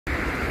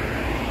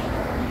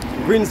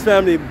Greetings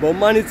family,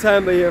 Bomani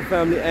Tyehimba here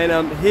family, and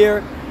I'm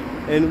here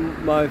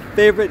in my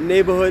favorite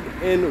neighborhood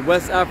in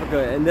West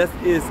Africa, and this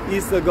is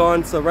East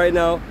Legon. So right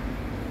now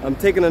I'm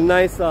taking a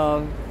nice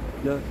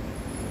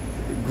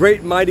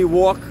great mighty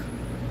walk,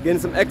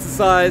 getting some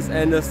exercise,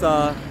 and just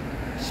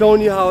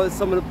showing you how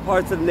some of the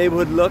parts of the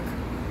neighborhood look.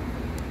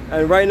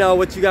 And right now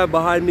what you got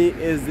behind me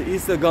is the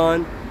East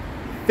Legon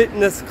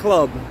Fitness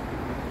Club.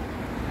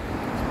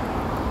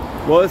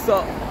 Well, it's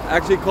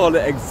actually called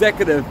the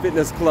Executive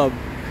Fitness Club.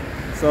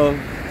 So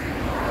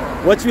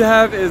what you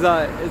have is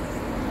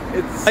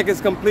it's like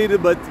it's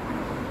completed, but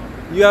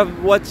you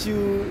have what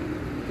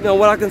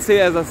what I can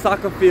say as a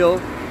soccer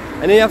field,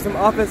 and then you have some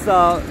office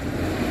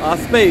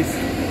space.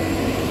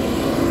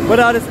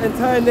 But this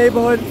entire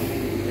neighborhood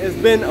has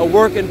been a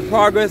work in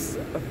progress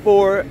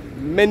for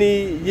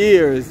many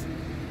years,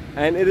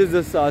 and it is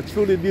just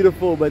truly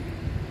beautiful. But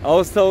I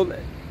always tell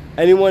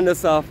anyone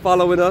that's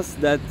following us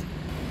that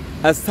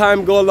as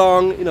time go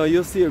along,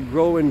 you'll see it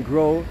grow and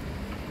grow.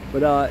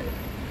 But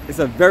it's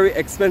a very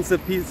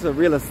expensive piece of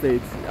real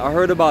estate. I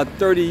heard about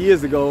 30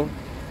 years ago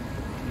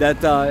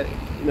that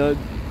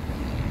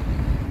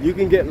you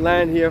can get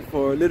land here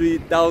for literally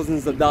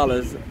thousands of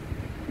dollars.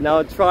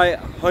 Now try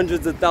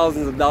hundreds of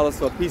thousands of dollars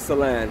for a piece of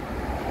land.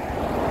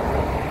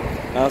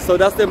 So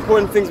that's the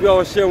important things we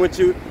always share with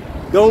you.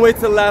 Don't wait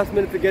till the last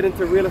minute to get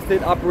into real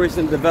estate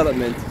operation and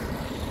development.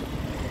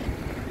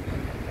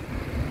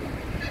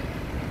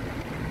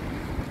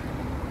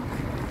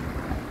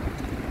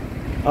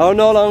 I don't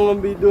know how long I'm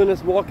going to be doing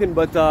this walking,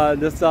 but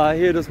just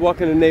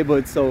walking in the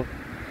neighborhood. So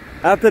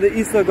after the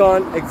East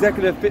Legon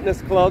Executive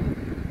Fitness Club,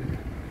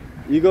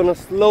 you're going to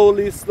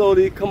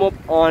slowly come up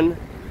on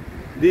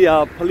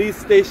the police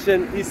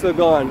station East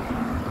Legon.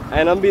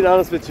 And I'm being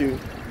honest with you,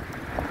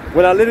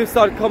 when I literally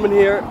started coming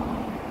here,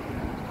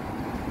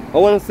 I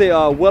want to say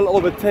well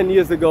over 10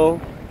 years ago,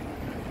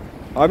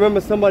 I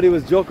remember somebody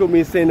was joking with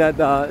me saying that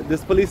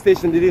this police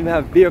station didn't even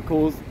have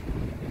vehicles,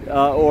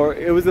 or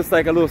it was just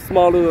like a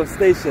small little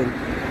station.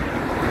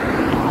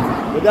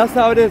 But that's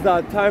how it is.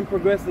 Time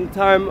progresses and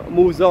time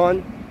moves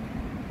on.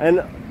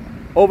 And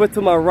over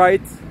to my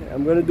right,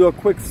 I'm going to do a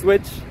quick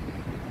switch.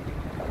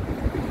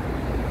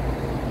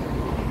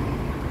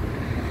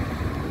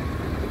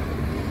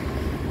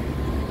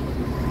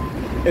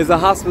 Is a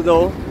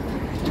hospital.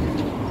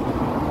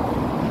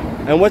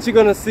 And what you're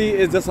going to see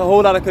is just a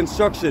whole lot of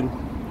construction.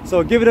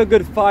 So give it a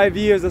good 5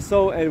 years or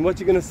so, and what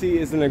you're going to see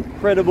is an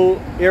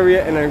incredible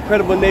area and an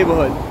incredible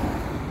neighborhood.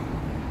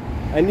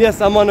 And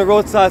yes, I'm on the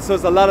roadside, so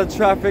it's a lot of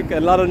traffic, a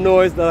lot of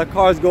noise, a lot of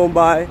cars going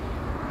by.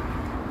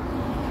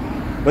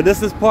 But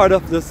this is part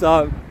of this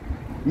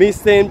me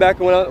staying back.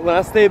 When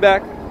I stay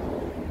back,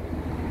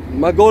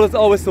 my goal is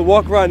always to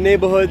walk around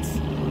neighborhoods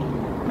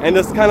and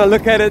just kind of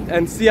look at it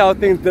and see how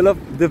things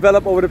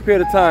develop over the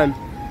period of time.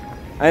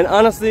 And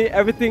honestly,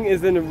 everything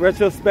is in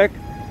retrospect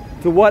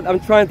to what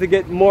I'm trying to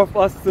get more of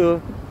us to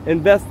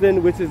invest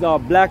in, which is our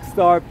Black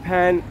Star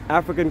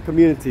Pan-African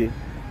community.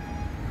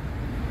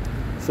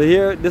 So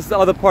here, this is the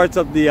other parts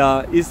of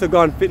the East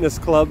Legon Fitness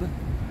Club.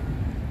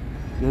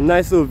 A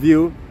nice little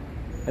view.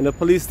 And the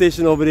police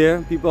station over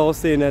there. People are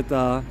saying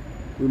that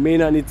we may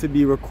not need to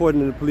be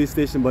recording in the police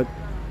station, but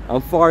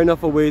I'm far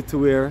enough away to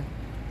where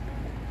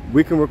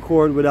we can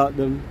record without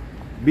them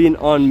being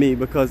on me,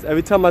 because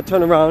every time I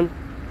turn around,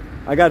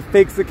 I got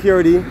fake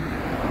security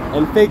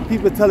and fake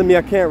people telling me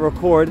I can't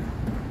record.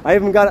 I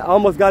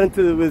almost got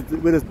into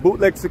with this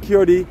bootleg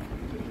security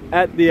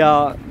at the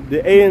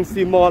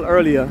ANC mall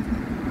earlier.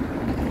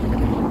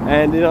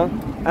 And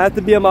I had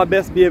to be on my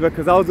best behavior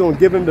because I was going to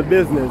give him the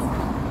business.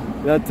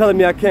 Telling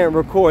me I can't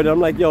record. I'm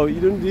like, yo, do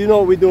you know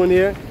what we're doing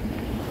here?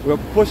 We're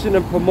pushing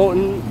and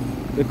promoting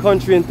the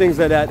country and things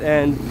like that,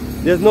 and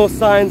there's no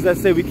signs that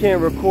say we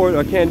can't record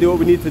or can't do what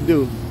we need to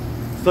do.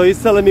 So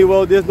he's telling me,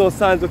 well, there's no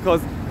signs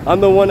because I'm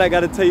the one that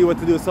got to tell you what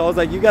to do. So I was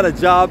like, you got a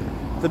job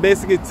to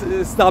basically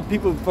stop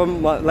people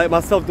from like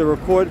myself to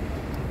record,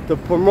 to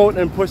promote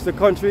and push the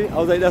country. I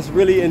was like, that's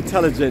really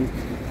intelligent.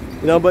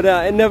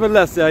 But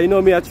nevertheless, you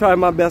know me, I try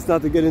my best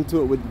not to get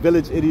into it with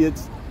village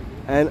idiots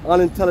and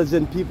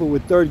unintelligent people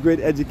with third-grade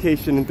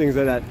education and things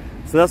like that.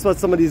 So that's what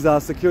some of these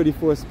security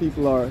force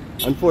people are,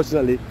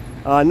 unfortunately.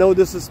 No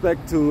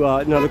disrespect to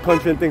the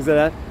country and things like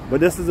that, but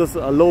this is just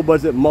a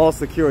low-budget mall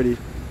security.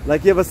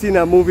 Like, you ever seen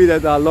that movie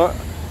that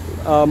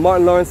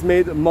Martin Lawrence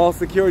made, Mall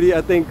Security?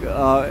 I think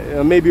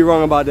I may be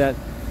wrong about that.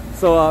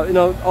 So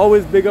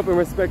always big up and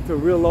respect to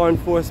real law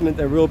enforcement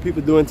and real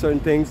people doing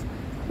certain things.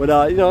 But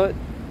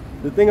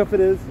the thing of it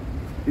is,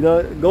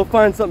 go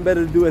find something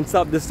better to do and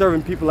stop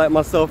disturbing people like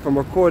myself from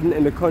recording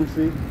in the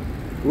country.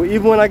 Well,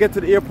 even when I get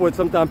to the airport,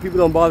 sometimes people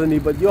don't bother me,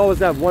 but you always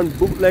have one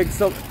bootleg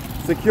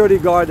security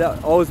guard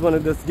that always want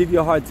to just give you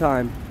a hard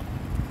time.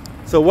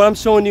 So what I'm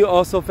showing you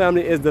also,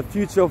 family, is the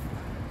future of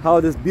how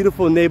this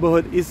beautiful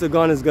neighborhood East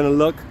Legon is going to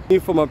look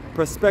from a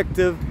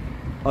perspective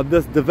of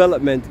this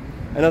development.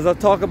 And as I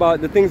talk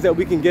about the things that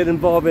we can get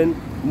involved in,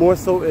 more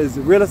so is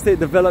real estate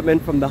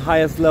development from the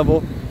highest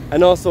level,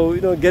 and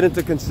also get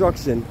into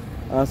construction.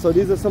 So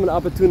these are some of the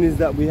opportunities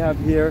that we have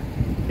here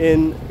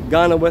in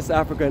Ghana, West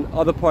Africa, and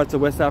other parts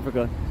of West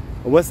Africa.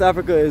 And West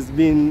Africa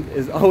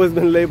is always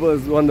been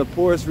labeled as one of the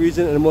poorest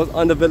region and the most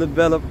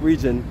underdeveloped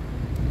region.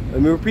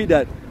 Let me repeat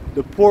that: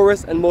 the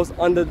poorest and most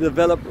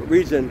underdeveloped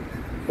region.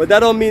 But that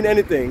don't mean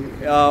anything.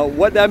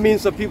 What that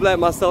means for people like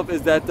myself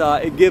is that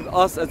it gives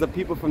us as a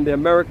people from the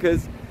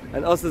Americas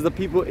and us as a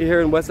people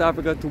here in West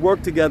Africa to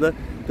work together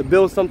to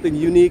build something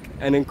unique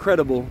and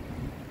incredible.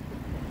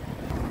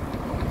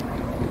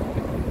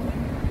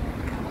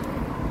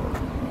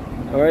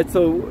 Alright,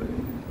 so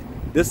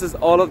this is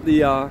all of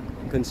the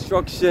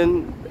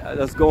construction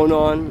that's going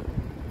on.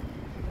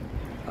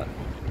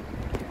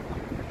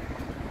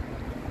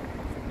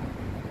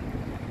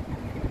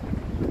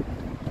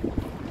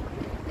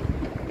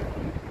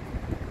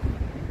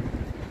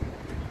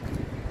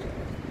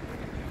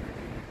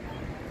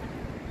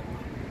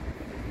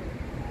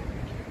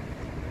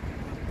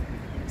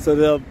 So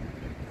the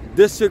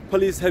district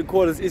police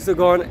headquarters,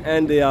 Legon,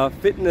 and the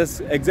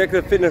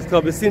executive fitness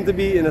club, it seems to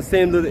be in the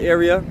same little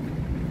area.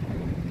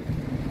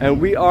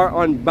 And we are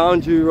on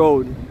Boundary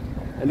Road.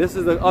 And this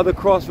is the other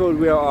crossroad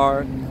we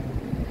are.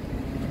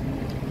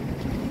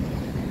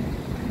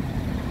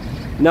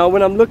 Now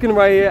when I'm looking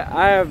right here,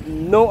 I have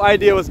no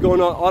idea what's going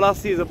on. All I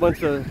see is a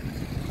bunch of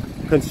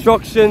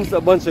constructions,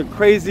 a bunch of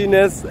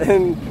craziness,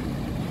 and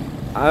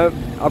I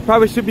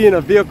probably should be in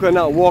a vehicle and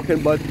not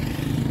walking, but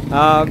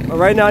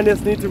right now I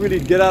just need to really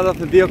get out of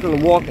the vehicle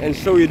and walk and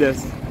show you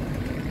this.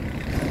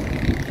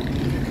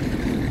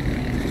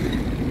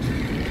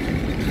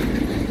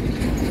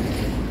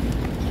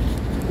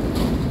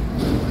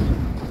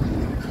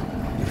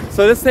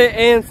 So this is the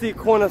ANC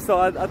corner, so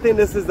I think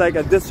this is like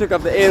a district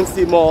of the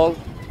ANC mall,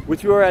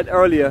 which we were at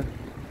earlier.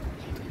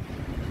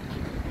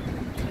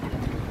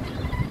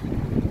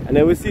 And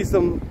then we see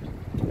some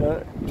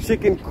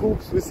chicken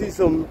coops, we see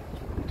some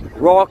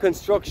raw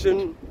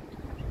construction,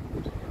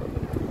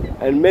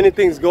 and many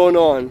things going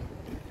on.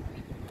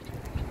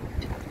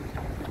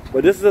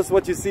 But this is just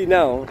what you see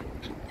now.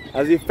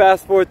 As you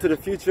fast forward to the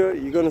future,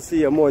 you're going to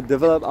see a more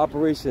developed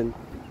operation.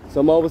 So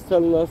I'm always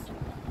telling us,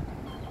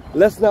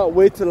 let's not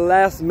wait till the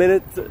last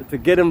minute to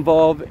get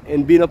involved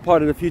in being a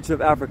part of the future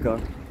of Africa.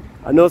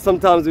 I know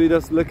sometimes we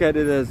just look at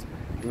it as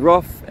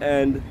rough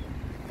and,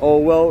 oh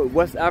well,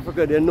 West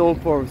Africa, they're known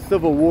for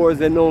civil wars,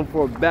 they're known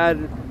for bad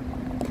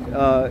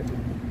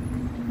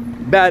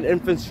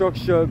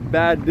infrastructure,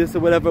 bad this or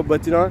whatever,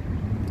 but you know,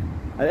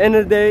 at the end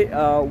of the day,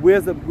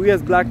 we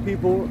as black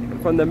people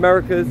from the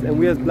Americas, and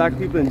we as black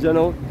people in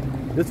general,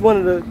 this is one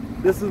of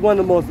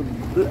the most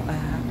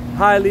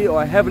highly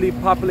or heavily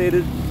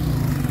populated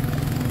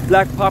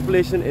black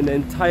population in the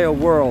entire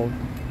world.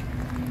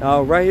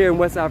 Right here in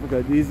West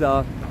Africa,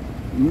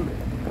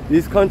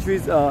 these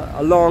countries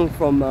along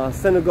from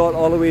Senegal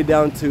all the way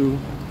down to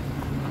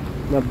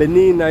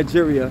Benin,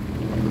 Nigeria.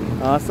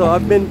 So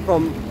I've been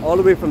all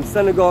the way from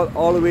Senegal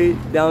all the way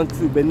down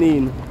to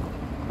Benin.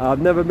 I've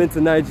never been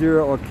to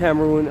Nigeria or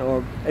Cameroon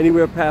or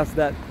anywhere past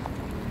that.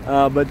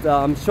 But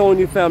I'm showing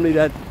you, family,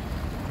 that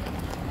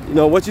you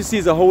know what you see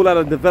is a whole lot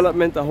of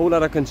development, a whole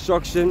lot of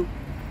construction,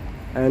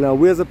 and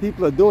we as a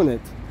people are doing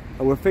it,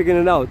 and we're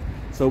figuring it out.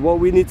 So what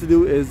we need to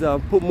do is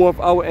put more of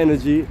our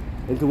energy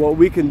into what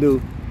we can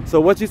do. So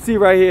what you see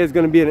right here is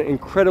going to be an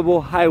incredible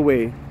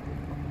highway.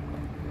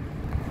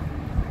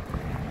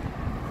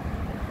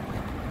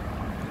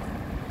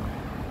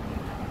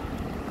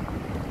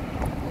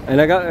 And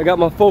I got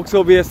my folks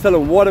over here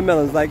selling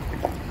watermelons. Like,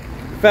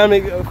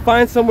 family,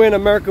 find somewhere in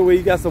America where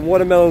you got some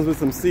watermelons with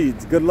some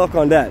seeds. Good luck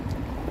on that.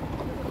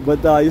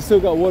 But you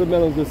still got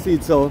watermelons with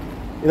seeds. So,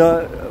 you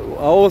know,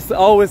 I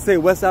always say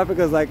West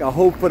Africa is like a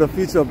hope for the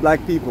future of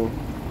black people.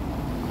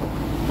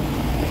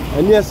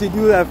 And yes, you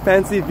do have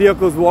fancy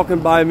vehicles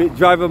walking by me,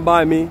 driving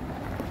by me.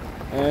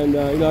 And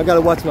you know, I gotta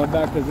watch my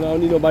back because I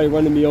don't need nobody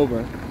running me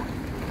over.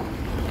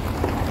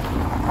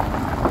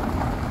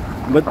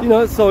 But you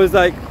know, so it's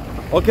like,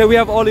 okay, we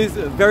have all these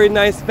very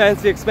nice,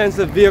 fancy,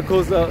 expensive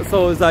vehicles,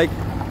 so it's like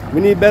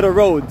we need better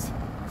roads.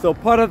 So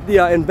part of the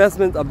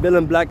investment of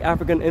building black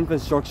African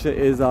infrastructure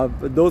is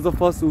those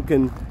of us who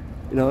can,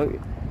 you know,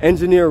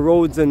 engineer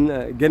roads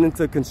and get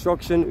into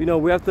construction. You know,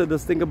 we have to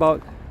just think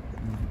about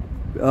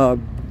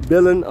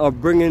building or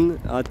bringing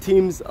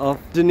teams of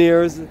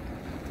engineers,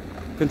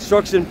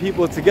 construction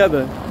people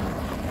together,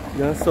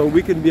 you know, so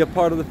we can be a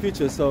part of the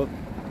future. So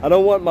I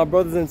don't want my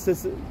brothers and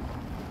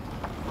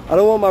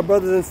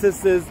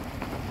sisters,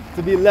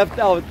 to be left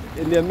out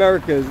in the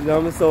Americas, you know what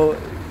I mean? So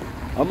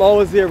I'm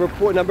always here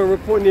reporting. I've been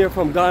reporting here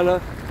from Ghana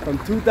from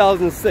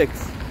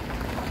 2006.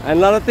 And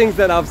a lot of things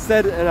that I've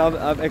said and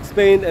I've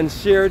explained and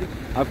shared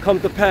have come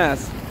to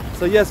pass.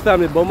 So yes,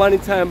 family, Bomani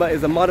Tyehimba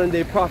is a modern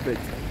day prophet.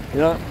 You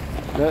know,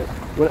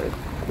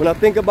 when I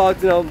think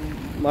about, you know,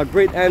 my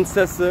great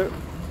ancestor,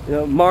 you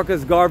know,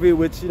 Marcus Garvey,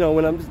 which, you know,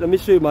 let me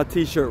show you my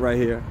t-shirt right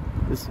here.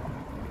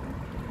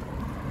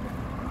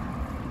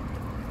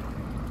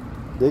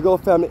 There you go,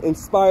 family,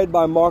 inspired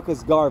by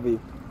Marcus Garvey.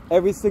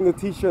 Every single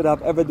t-shirt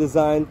I've ever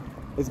designed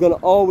is gonna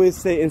always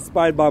say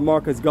inspired by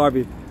Marcus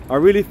Garvey. I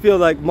really feel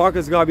like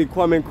Marcus Garvey,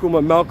 Kwame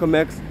Nkrumah, Malcolm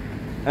X,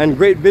 and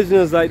great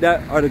visionaries like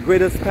that are the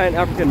greatest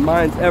Pan-African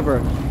minds ever.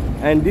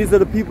 And these are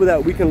the people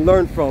that we can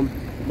learn from,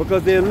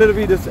 because they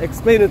literally just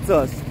explain it to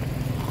us.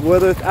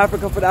 Whether it's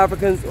Africa for the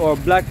Africans or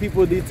black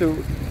people need to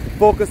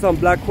focus on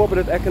black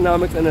cooperative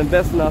economics and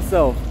invest in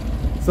ourselves.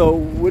 So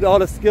with all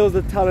the skills,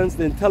 the talents,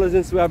 the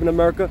intelligence we have in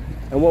America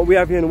and what we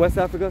have here in West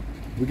Africa,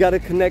 we got to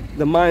connect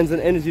the minds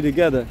and energy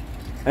together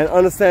and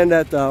understand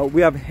that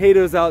we have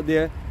haters out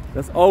there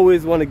that's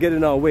always want to get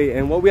in our way.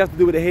 And what we have to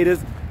do with the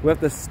haters, we have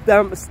to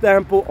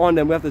stample on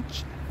them. We have to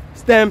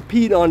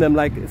stampede on them,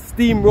 like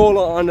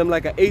steamroller on them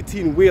like an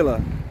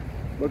 18-wheeler.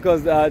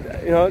 Because,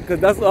 you know, because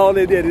that's all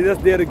they did. They're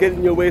just there to get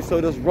in your way, so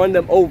just run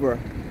them over.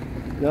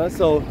 You know,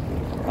 so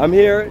I'm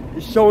here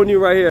showing you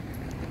right here.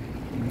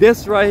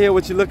 This right here,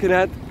 what you're looking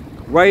at,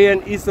 right here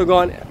in East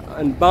Legon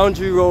and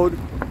Boundary Road,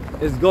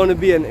 is going to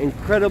be an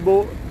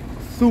incredible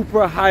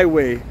super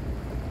highway.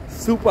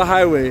 Super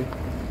highway.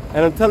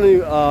 And I'm telling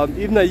you,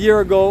 even a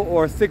year ago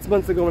or 6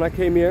 months ago when I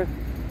came here,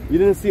 you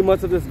didn't see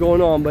much of this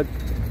going on, but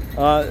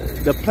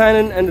the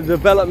planning and the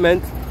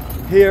development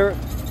here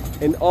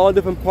in all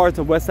different parts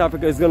of West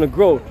Africa is going to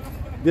grow.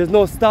 There's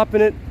no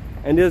stopping it,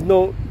 and there's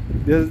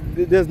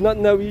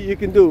nothing that you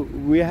can do.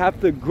 We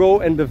have to grow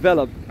and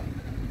develop.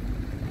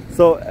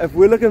 So if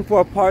we're looking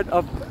for a part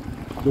of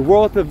the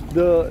world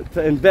to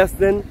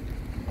invest in,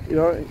 you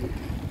know,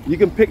 you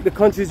can pick the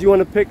countries you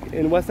want to pick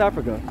in West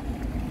Africa,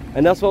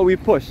 and that's what we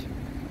push.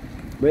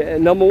 But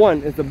number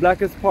one, it's the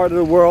blackest part of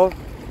the world,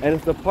 and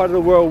it's the part of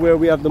the world where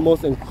we have the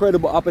most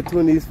incredible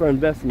opportunities for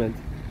investment.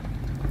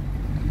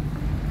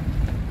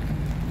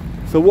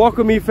 So walk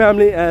with me,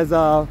 family, as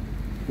we're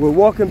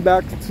walking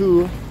back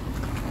to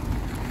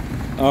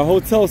our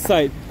hotel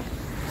site.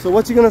 So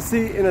what you're gonna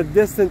see in a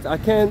distance, I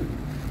can't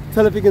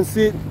tell if you can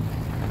see it,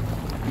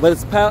 but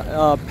it's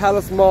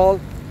Palace Mall,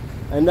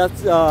 and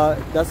that's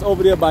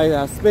over there by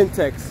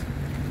Spintex.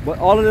 But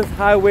all of this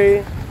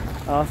highway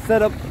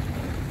setup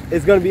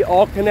is gonna be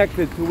all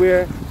connected to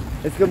where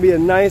it's gonna be a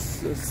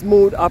nice,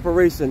 smooth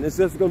operation. It's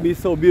just gonna be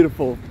so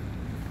beautiful.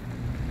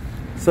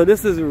 So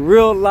this is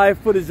real live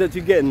footage that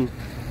you're getting.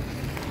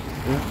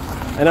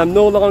 And I'm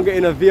no longer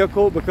in a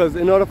vehicle, because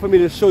in order for me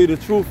to show you the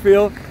true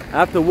feel, I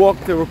have to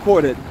walk to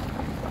record it.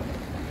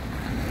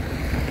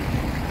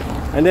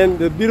 And then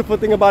the beautiful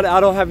thing about it, I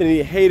don't have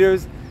any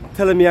haters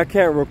telling me I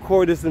can't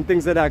record this and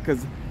things like that,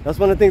 because that's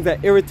one of the things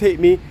that irritate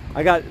me.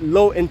 I got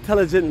low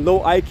intelligent,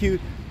 low IQ,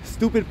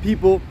 stupid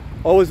people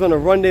always want to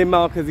run their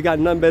mouth because they got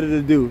nothing better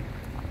to do.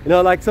 You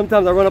know, like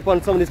sometimes I run up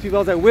on some of these people, I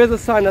was like, where's the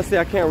sign that say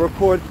I can't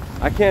record?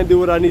 I can't do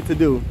what I need to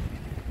do.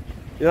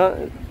 You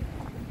know?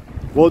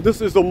 Well,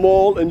 this is a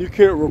mall and you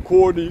can't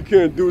record and you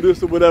can't do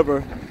this or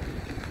whatever.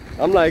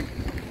 I'm like,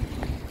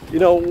 you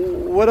know,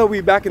 what are we,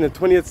 back in the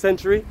 20th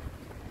century?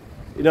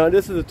 You know,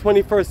 this is the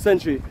 21st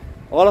century.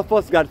 All of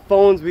us got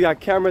phones, we got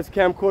cameras,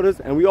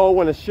 camcorders, and we all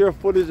want to share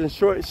footage and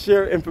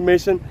share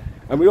information.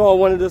 And we all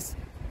want to just,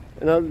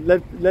 you know,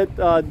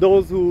 let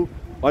those who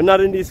are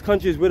not in these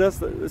countries with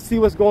us see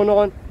what's going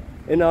on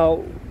in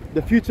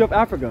the future of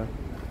Africa.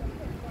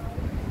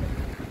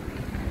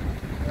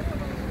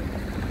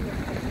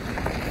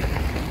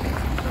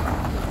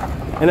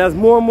 And as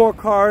more and more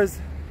cars,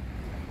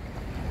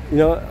 you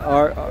know,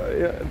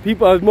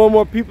 as more and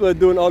more people are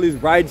doing all these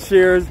ride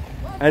shares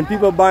and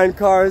people are buying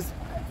cars.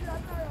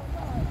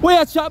 Where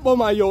I chat about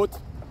my yacht?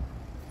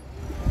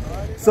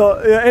 So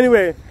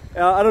anyway,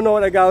 I don't know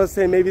what that guy was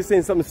saying. Maybe he's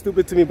saying something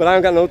stupid to me, but I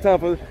ain't got no time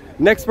for it.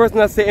 Next person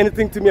that say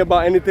anything to me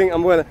about anything,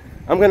 I'm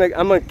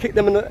gonna kick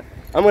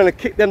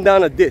them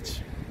down a ditch.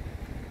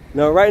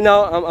 Now, right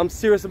now, I'm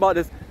serious about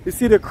this. You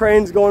see the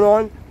cranes going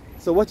on?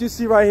 So what you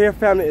see right here,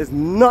 family, is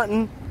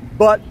nothing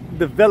but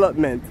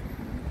development.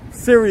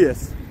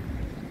 Serious.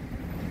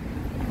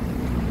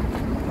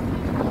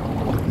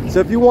 So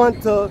if you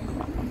want to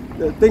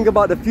think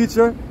about the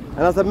future, and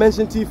as I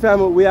mentioned to you,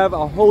 family, we have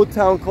a whole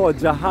town called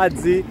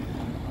Gyaahadze,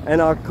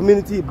 and our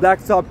community, Black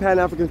South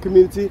Pan-African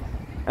community,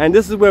 and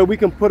this is where we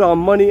can put our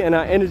money and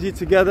our energy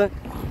together,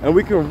 and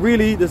we can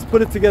really just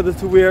put it together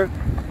to where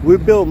we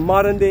build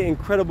modern day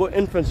incredible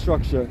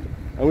infrastructure,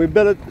 and we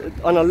build it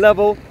on a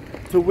level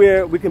to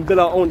where we can build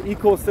our own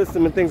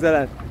ecosystem and things like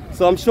that.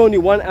 So I'm showing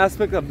you one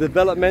aspect of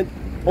development,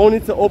 only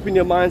to open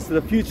your minds to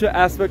the future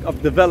aspect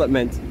of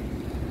development.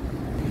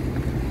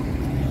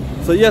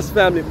 So yes,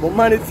 family,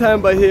 Bomani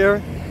Tyehimba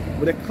here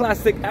with a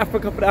classic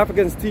Africa for the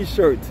Africans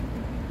t-shirt,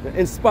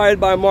 inspired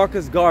by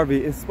Marcus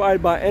Garvey,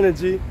 inspired by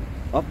energy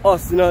of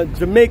us, you know,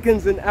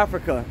 Jamaicans in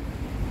Africa,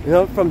 you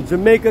know, from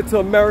Jamaica to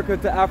America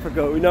to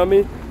Africa, you know what I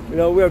mean? You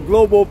know, we're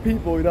global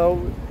people, you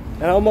know,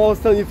 and I'm always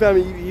telling you,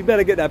 family, you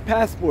better get that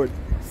passport.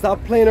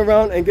 Stop playing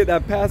around and get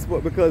that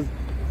passport, because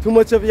too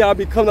much of y'all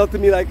be coming up to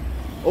me like,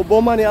 oh,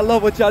 Bomani, I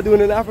love what y'all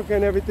doing in Africa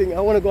and everything.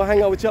 I want to go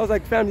hang out with y'all. I was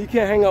like, family, you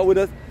can't hang out with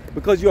us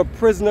because you're a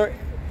prisoner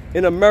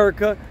in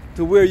America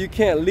to where you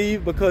can't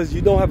leave because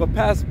you don't have a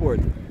passport.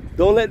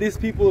 Don't let these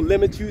people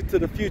limit you to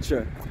the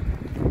future.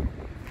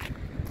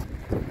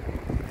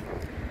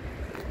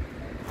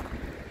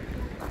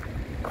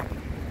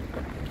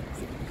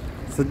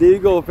 So there you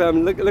go,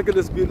 family. Look at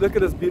this, look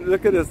at this,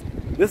 look at this.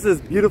 This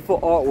is beautiful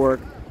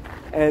artwork.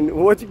 And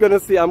what you're gonna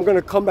see, I'm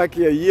gonna come back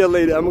here a year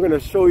later. I'm gonna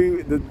show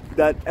you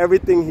that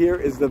everything here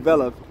is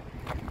developed.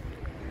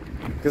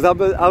 Because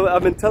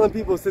I've been telling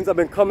people since I've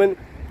been coming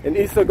in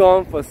East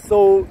Legon for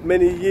so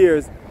many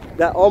years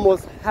that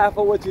almost half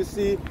of what you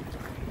see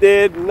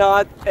did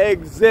not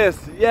exist.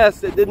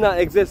 Yes, it did not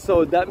exist.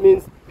 So that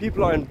means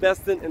people are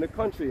investing in the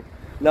country.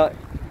 Now,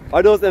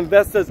 are those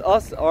investors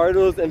us, or are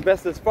those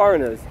investors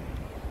foreigners?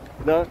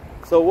 You know?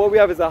 So what we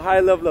have is a high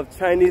level of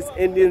Chinese,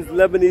 Indians,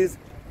 Lebanese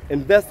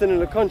investing in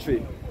the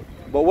country.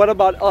 But what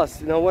about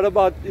us? You know, what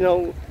about, you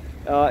know,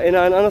 and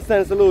I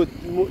understand it's a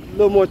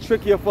little more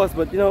trickier for us,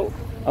 but you know,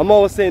 I'm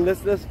always saying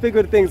let's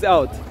figure things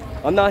out.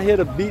 I'm not here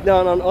to beat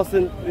down on us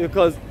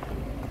because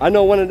I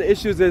know one of the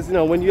issues is, you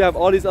know, when you have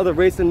all these other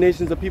races and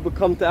nations of people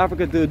come to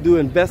Africa to do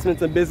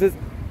investments and business,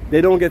 they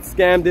don't get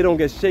scammed, they don't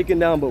get shaken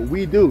down, but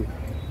we do.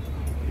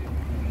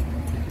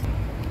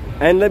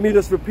 And let me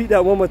just repeat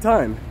that one more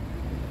time.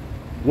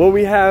 When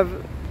we have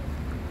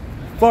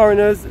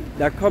foreigners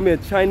that come here,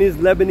 Chinese,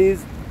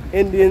 Lebanese,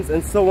 Indians,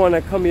 and so on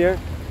that come here,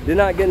 they're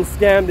not getting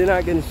scammed, they're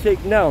not getting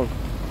shaken down.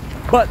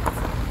 But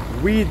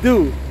we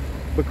do,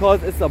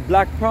 because it's a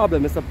black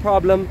problem. It's a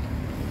problem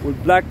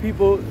with black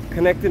people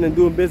connecting and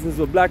doing business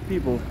with black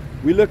people.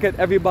 We look at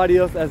everybody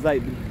else as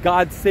like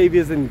God's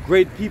saviors and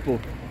great people.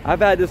 I've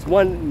had this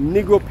one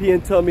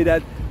Negro-pean tell me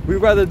that we'd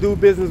rather do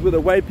business with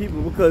the white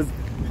people because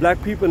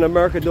black people in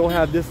America don't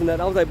have this and that.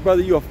 I was like,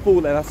 brother, you're a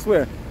fool, and I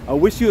swear, I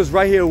wish he was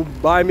right here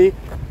by me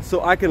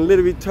so I can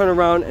literally turn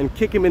around and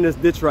kick him in this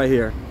ditch right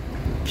here.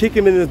 Kick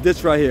him in this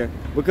ditch right here.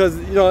 Because,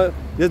 you know,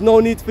 there's no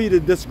need for you to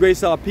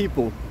disgrace our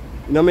people.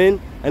 You know what I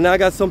mean? And I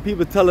got some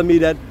people telling me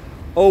that,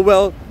 oh,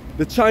 well,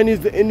 the Chinese,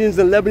 the Indians,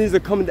 and Lebanese are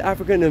coming to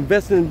Africa and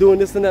investing and doing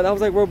this and that. I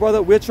was like, well,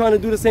 brother, we're trying to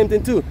do the same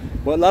thing too.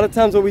 But a lot of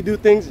times when we do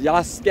things,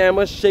 y'all scam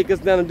us, shake us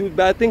down, and do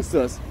bad things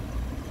to us.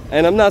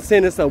 And I'm not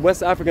saying it's a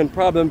West African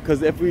problem,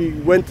 because if we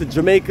went to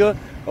Jamaica,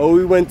 or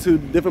we went to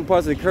different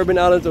parts of the Caribbean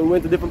islands, or we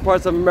went to different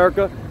parts of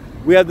America,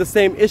 we have the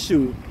same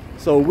issue.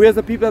 So we as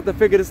the people have to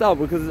figure this out,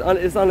 because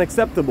it's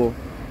unacceptable.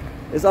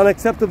 It's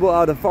unacceptable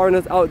how the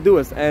foreigners outdo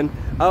us. And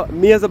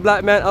me as a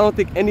black man, I don't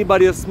think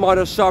anybody is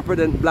smarter, sharper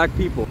than black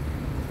people.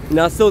 And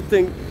I still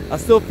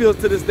feel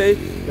to this day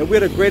that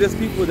we're the greatest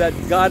people that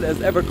God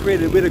has ever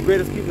created. We're the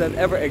greatest people that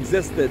ever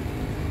existed.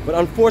 But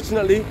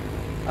unfortunately,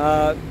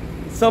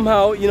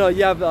 somehow, you know,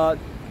 you have,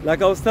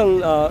 like I was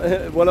telling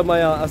one of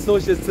my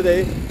associates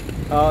today,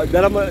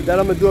 that I'm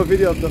gonna do a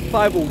video of the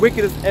 5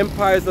 wickedest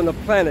empires on the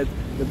planet: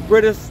 the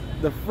British,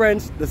 the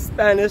French, the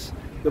Spanish,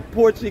 the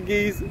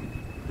Portuguese,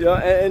 you know,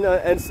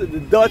 and so the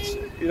Dutch.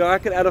 You know, I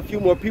could add a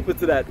few more people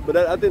to that, but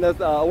I think that's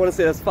I want to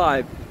say that's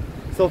 5.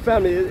 So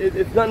family,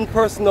 it's nothing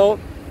personal.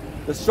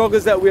 The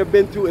struggles that we have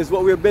been through is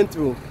what we have been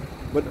through.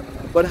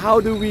 But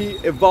how do we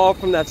evolve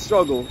from that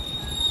struggle?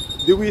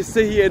 Do we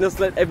sit here and just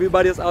let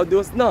everybody else outdo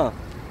us? Nah.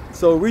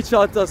 So reach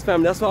out to us,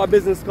 family. That's why our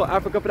business is called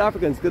Africa for the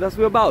Africans, because that's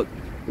what we're about.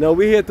 You know,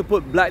 we're here to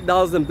put black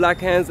dollars in black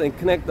hands and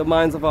connect the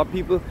minds of our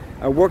people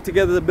and work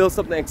together to build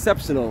something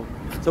exceptional.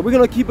 So we're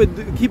gonna keep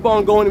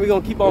on going. We're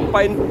gonna keep on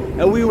fighting,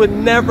 and we would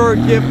never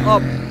give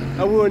up.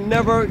 And we will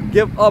never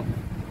give up,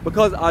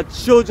 because our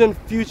children's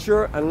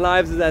future and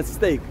lives is at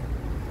stake.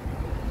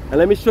 And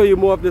let me show you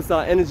more of this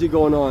energy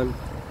going on.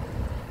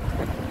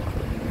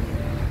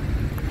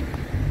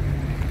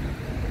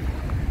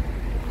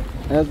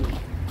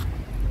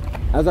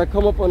 As I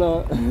come up on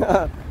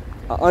an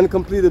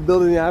uncompleted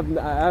building, I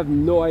have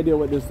no idea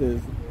what this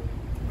is.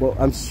 But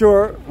I'm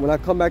sure when I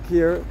come back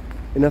here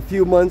in a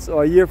few months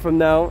or a year from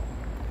now,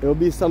 it will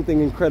be something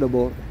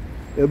incredible.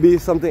 It will be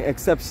something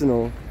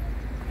exceptional.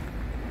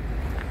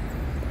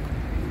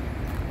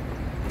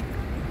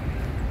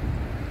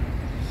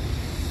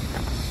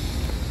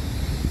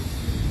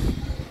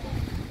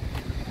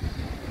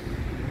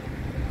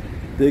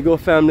 There you go,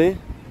 family.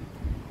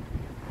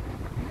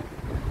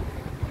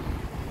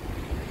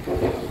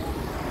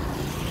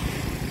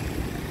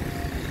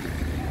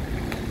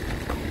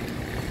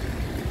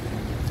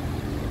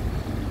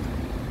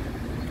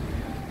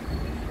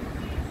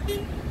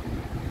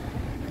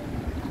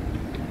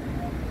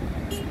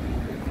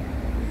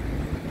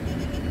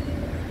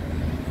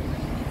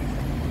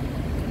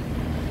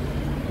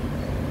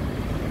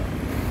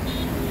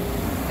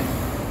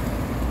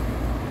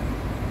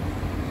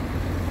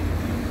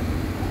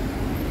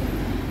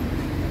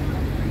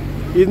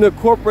 Even the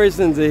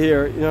corporations are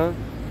here, you know.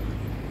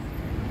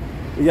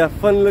 You got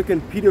fun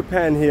looking Peter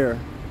Pan here.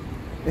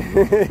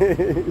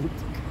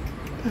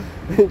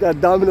 You got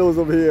Domino's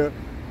over here.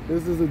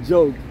 This is a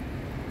joke.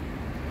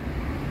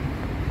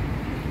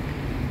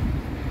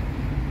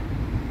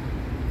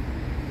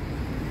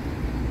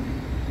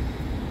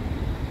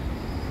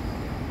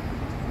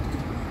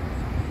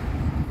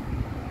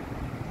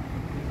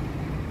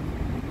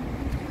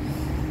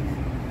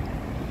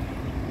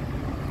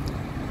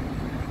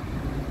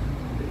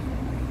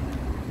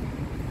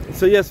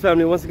 So yes,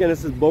 family, once again,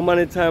 this is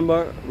Bomani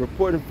Tyehimba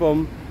reporting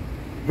from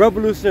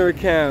Revolutionary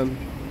Camp,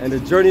 and the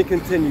journey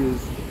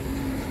continues.